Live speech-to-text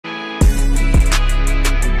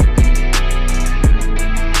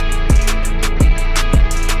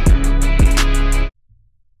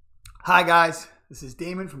Hi guys, this is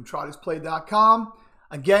Damon from TryThisPlay.com.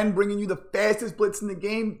 Again, bringing you the fastest blitz in the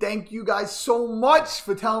game. Thank you guys so much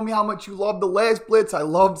for telling me how much you loved the last blitz. I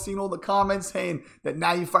loved seeing all the comments saying that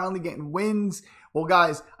now you're finally getting wins. Well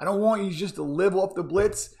guys, I don't want you just to live off the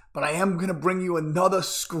blitz, but I am going to bring you another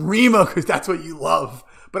screamer because that's what you love.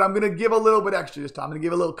 But I'm going to give a little bit extra this time. I'm going to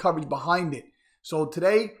give a little coverage behind it. So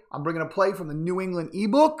today, I'm bringing a play from the New England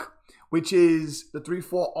ebook, which is the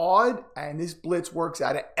 3-4 odd, and this blitz works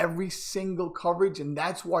out of every single coverage, and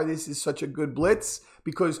that's why this is such a good blitz,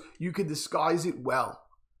 because you can disguise it well.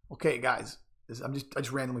 Okay, guys, I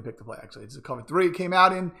just randomly picked the play, actually. It's a cover 3 it came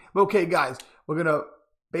out in. But okay, guys, we're going to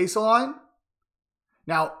baseline.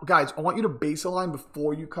 Now, guys, I want you to baseline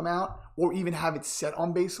before you come out, or even have it set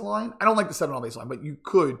on baseline. I don't like to set it on baseline, but you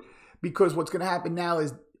could, because what's going to happen now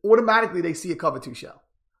is automatically they see a cover 2 shell.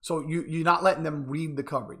 So you're not letting them read the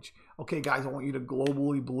coverage. Okay, guys, I want you to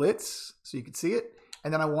globally blitz so you can see it.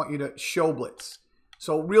 And then I want you to show blitz.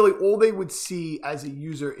 So really all they would see as a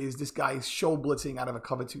user is this guy show blitzing out of a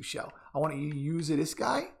cover 2 shell. I want you to use this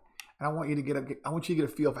guy, and I want you to get a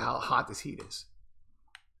feel for how hot this heat is.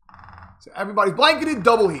 So everybody's blanketed,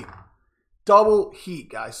 double heat. Double heat,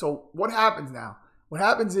 guys. So what happens now? What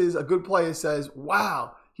happens is a good player says,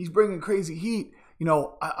 wow, he's bringing crazy heat. You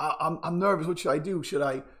know, I'm nervous. What should I do? Should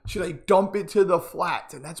I dump it to the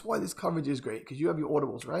flats? And that's why this coverage is great, because you have your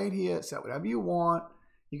audibles right here. Set whatever you want.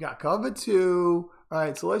 You got cover 2. All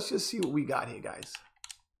right, so let's just see what we got here, guys.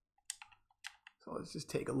 So let's just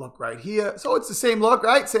take a look right here. So it's the same look,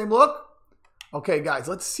 right? Same look. Okay, guys,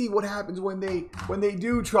 let's see what happens when they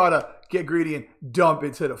do try to get greedy and dump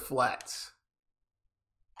it to the flats.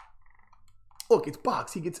 Look, it's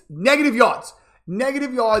box. He gets negative yards.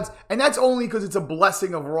 Negative yards, and that's only because it's a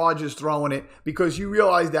blessing of Rodgers throwing it, because you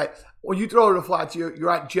realize that when you throw it to the flats, you're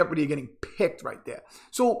at jeopardy of getting picked right there.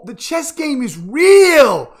 So the chess game is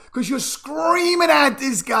real because you're screaming at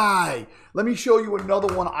this guy. Let me show you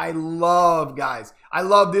another one I love, guys. I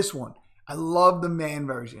love this one. I love the man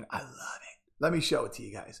version. I love it. Let me show it to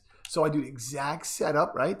you guys. So I do the exact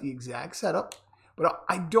setup, right? The exact setup, but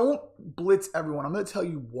I don't blitz everyone. I'm going to tell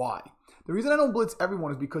you why. The reason I don't blitz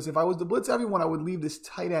everyone is because if I was to blitz everyone, I would leave this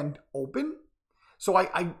tight end open. So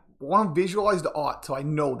I want to visualize the art so I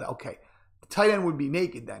know that, okay, the tight end would be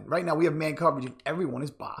naked then. Right now we have man coverage and everyone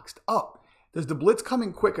is boxed up. Does the blitz come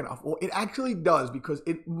in quick enough? Well, it actually does, because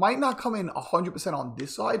it might not come in 100% on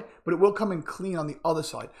this side, but it will come in clean on the other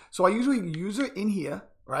side. So I usually use it in here,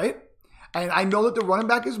 right? And I know that the running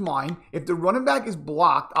back is mine. If the running back is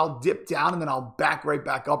blocked, I'll dip down and then I'll back right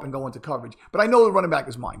back up and go into coverage. But I know the running back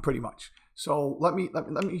is mine pretty much. So let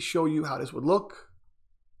me show you how this would look.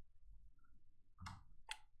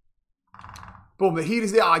 Boom, the heat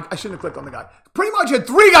is there. I shouldn't have clicked on the guy. Pretty much had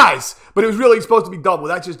 3 guys, but it was really supposed to be double.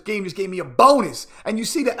 That game just gave me a bonus. And you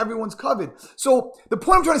see that everyone's covered. So the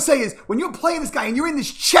point I'm trying to say is, when you're playing this guy and you're in this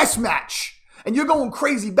chess match, and you're going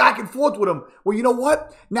crazy back and forth with him, well, you know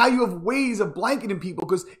what? Now you have ways of blanketing people,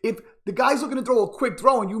 because if the guy's looking to throw a quick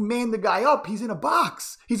throw and you man the guy up, he's in a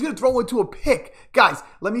box. He's going to throw it to a pick. Guys,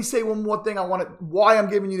 let me say one more thing. Why I'm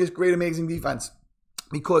giving you this great, amazing defense.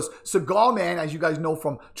 Because Cigar Man, as you guys know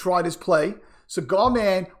from Try This Play, Cigar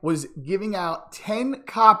Man was giving out 10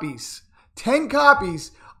 copies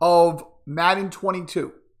of Madden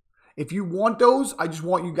 22. If you want those, I just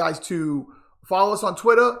want you guys to follow us on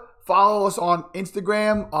Twitter, follow us on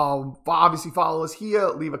Instagram, obviously follow us here,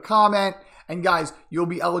 leave a comment, and guys, you'll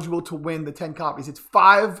be eligible to win the 10 copies. It's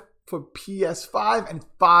 5 for PS5 and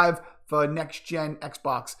 5 for next gen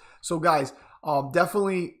Xbox. So guys,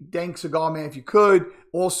 definitely thank Cigar Man if you could.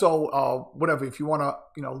 Also, whatever, if you want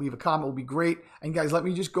to, leave a comment, it will be great. And guys, let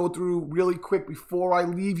me just go through really quick before I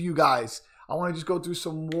leave you guys. I want to just go through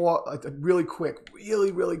some more, really quick,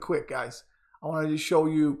 really quick, guys. I want to just show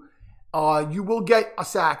you. You will get a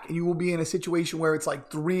sack, and you will be in a situation where it's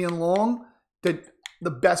like 3 and long.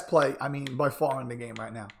 The best play, I mean, by far in the game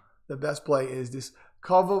right now, the best play is this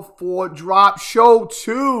cover 4 drop show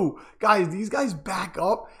 2. Guys, these guys back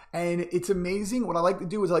up, and it's amazing. What I like to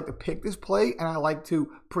do is I like to pick this play, and I like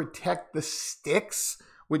to protect the sticks,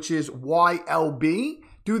 which is YLB.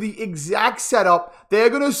 Do the exact setup. They're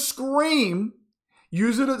going to scream.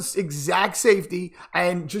 Use it as exact safety,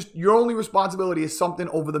 and just your only responsibility is something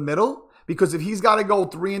over the middle, because if he's got to go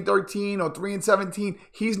 3 and 13 or 3 and 17,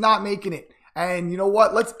 he's not making it. And you know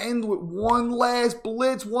what? Let's end with one last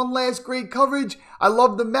blitz, one last great coverage. I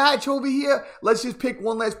love the match over here. Let's just pick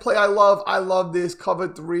one last play I love. I love this cover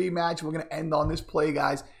 3 match. We're going to end on this play,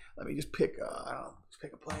 guys. Let me just pick, I don't know, just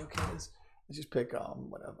pick a play. Who cares? Let's just pick,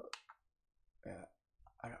 whatever. Yeah,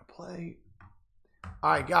 I got to play.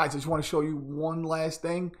 All right, guys, I just want to show you one last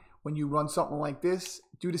thing. when you run something like this.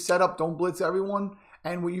 Do the setup, don't blitz everyone.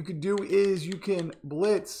 And what you could do is you can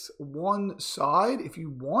blitz one side if you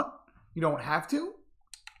want. You don't have to.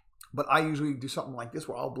 But I usually do something like this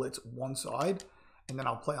where I'll blitz one side and then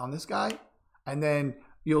I'll play on this guy. And then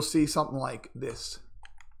you'll see something like this.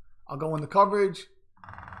 I'll go in the coverage.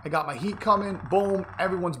 I got my heat coming. Boom.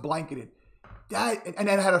 Everyone's blanketed. And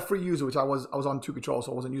then I had a free user, which I was on 2 controls,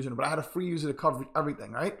 so I wasn't using it. But I had a free user to cover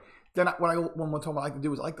everything, right? Then one more time I like to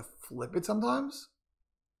do is I like to flip it sometimes.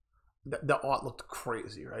 The art looked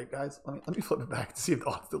crazy, right, guys? Let me flip it back to see if the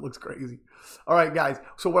art still looks crazy. All right, guys.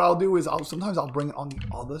 So what I'll do is sometimes I'll bring it on the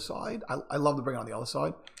other side. I love to bring it on the other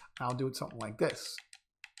side. I'll do it something like this.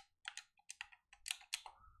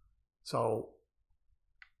 So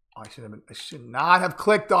I should not have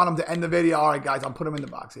clicked on him to end the video. All right, guys, I'll put him in the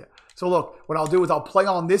box here. So look, what I'll do is I'll play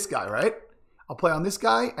on this guy, right? I'll play on this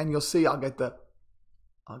guy, and you'll see I'll get the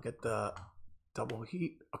double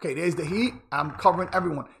heat. Okay, there's the heat. I'm covering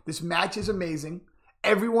everyone. This match is amazing.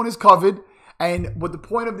 Everyone is covered. And what the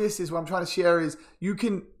point of this is, what I'm trying to share is you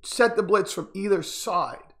can set the blitz from either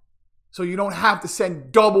side. So you don't have to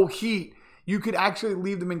send double heat. You could actually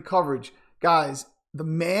leave them in coverage. Guys, the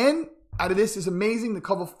man out of this is amazing. The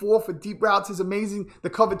cover 4 for deep routes is amazing. The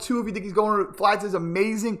cover 2, if you think he's going to flats, is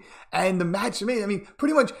amazing. And the match is amazing. I mean,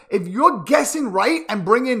 pretty much, if you're guessing right and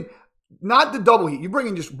bringing not the double heat, you bring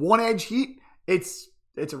in just one edge heat, it's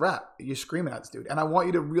a wrap. You're screaming at this dude. And I want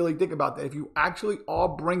you to really think about that. If you actually are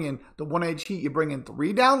bringing the one edge heat, you bring in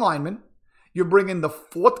 3 down linemen. You're bringing the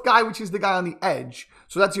 4th guy, which is the guy on the edge.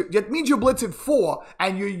 So that means you're blitzing 4,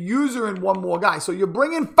 and you're using 1 more guy. So you're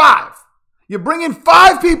bringing 5. You're bringing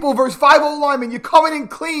 5 people versus 5 O-linemen. You're coming in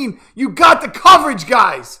clean. You got the coverage,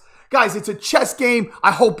 guys. Guys, it's a chess game.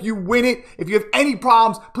 I hope you win it. If you have any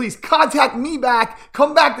problems, please contact me back.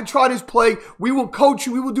 Come back to TryThisPlay. We will coach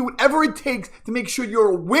you. We will do whatever it takes to make sure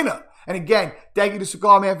you're a winner. And again, thank you to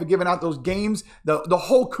Cigar Man for giving out those games. The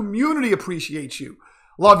whole community appreciates you.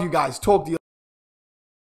 Love you guys. Talk to you.